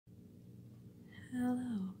Hello,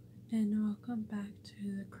 and welcome back to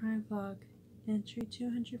the crime vlog, entry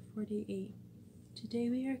 248. Today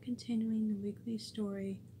we are continuing the weekly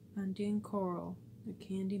story on Corll, the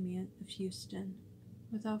Candyman of Houston.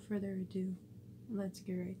 Without further ado, let's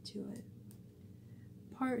get right to it.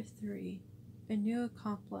 Part 3. A New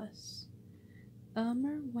Accomplice.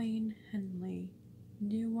 Elmer Wayne Henley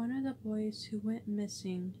knew one of the boys who went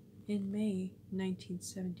missing in May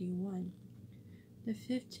 1971. The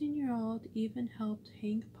 15-year-old even helped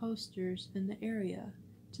hang posters in the area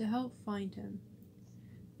to help find him.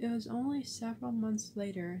 It was only several months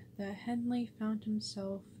later that Henley found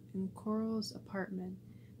himself in Corll's apartment,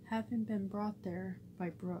 having been brought there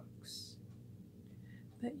by Brooks.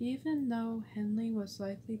 But even though Henley was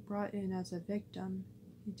likely brought in as a victim,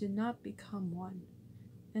 he did not become one.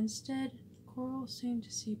 Instead, Corll seemed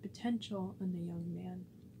to see potential in the young man.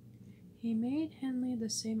 He made Henley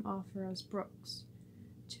the same offer as Brooks,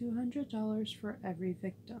 $200 for every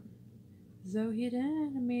victim. Though he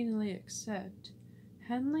didn't immediately accept,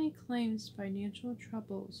 Henley claims financial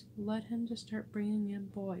troubles led him to start bringing in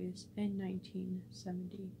boys in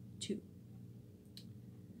 1972.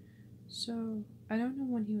 So, I don't know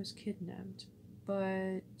when he was kidnapped,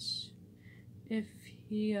 but if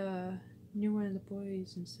he knew one of the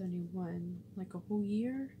boys in 71, like a whole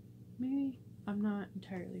year, maybe? I'm not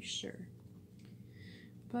entirely sure.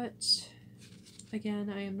 But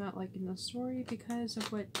again, I am not liking the story because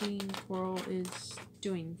of what Corll is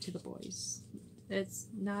doing to the boys. It's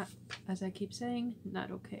not, as I keep saying,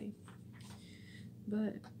 not okay.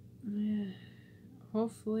 But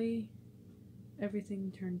hopefully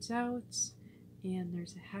everything turns out and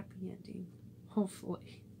there's a happy ending.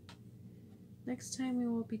 Hopefully. Next time we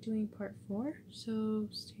will be doing part 4, so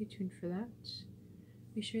stay tuned for that.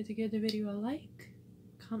 Be sure to give the video a like,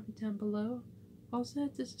 comment down below, also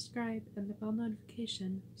hit the subscribe and the bell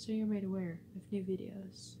notification so you're made aware of new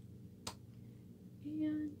videos.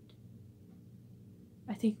 And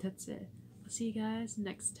I think that's it. I'll see you guys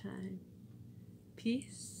next time.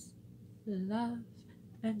 Peace, love,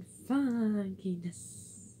 and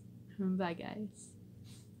funkiness. Bye guys.